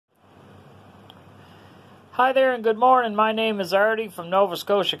Hi there and good morning. My name is Ardie from Nova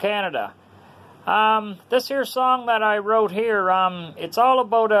Scotia, Canada. This here song that I wrote here, it's all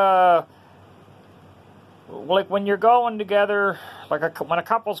about like when you're going together, like when a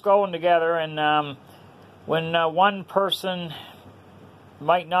couple's going together, and when one person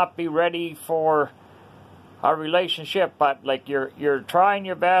might not be ready for a relationship, but like you're trying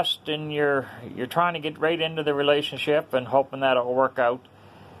your best and you're trying to get right into the relationship and hoping that it'll work out.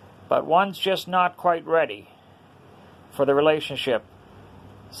 But one's just not quite ready for the relationship.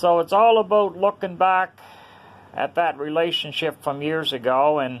 So it's all about looking back at that relationship from years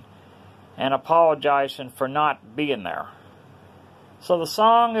ago and apologizing for not being there. So the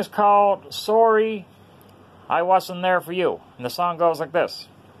song is called Sorry I Wasn't There For You. And the song goes like this.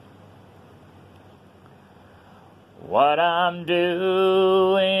 What I'm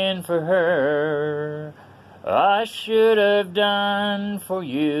doing for her, I should have done for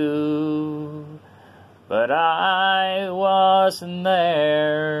you, but I wasn't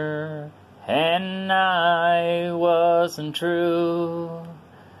there, and I wasn't true.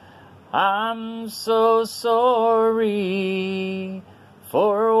 I'm so sorry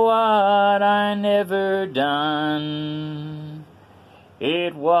for what I never done.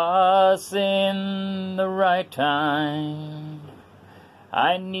 It wasn't the right time.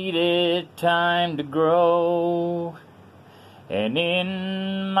 I needed time to grow, and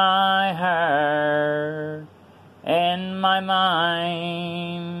in my heart and my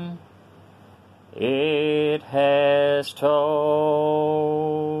mind, it has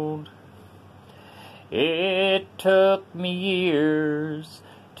told. It took me years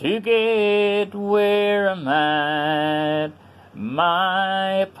to get where I'm at.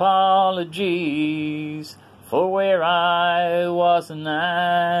 My apologies for where I wasn't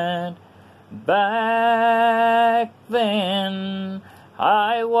at. Back then,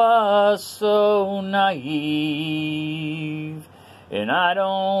 I was so naive, and I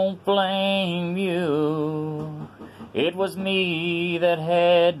don't blame you. It was me that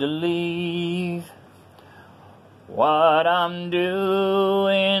had to leave. What I'm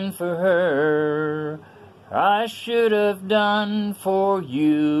doing for her, I should have done for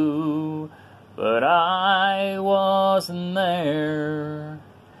you, but I wasn't there,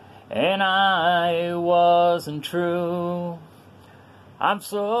 and I wasn't true. I'm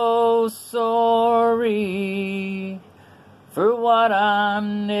so sorry for what I've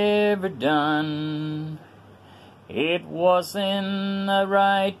never done. It wasn't the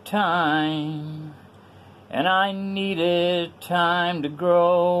right time, and I needed time to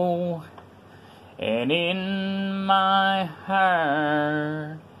grow. And in my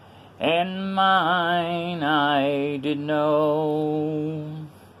heart and mine, I didn't know.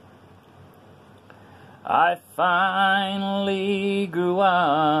 I finally grew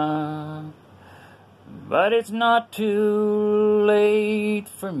up, but it's not too late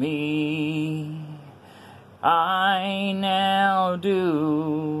for me. I now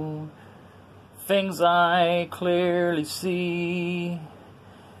do things I clearly see.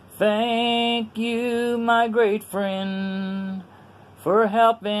 Thank you, my great friend, for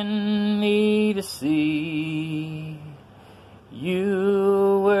helping me to see.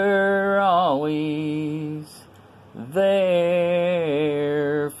 You were always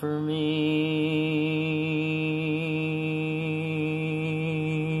there for me.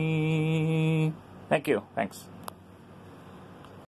 Thank you. Thanks.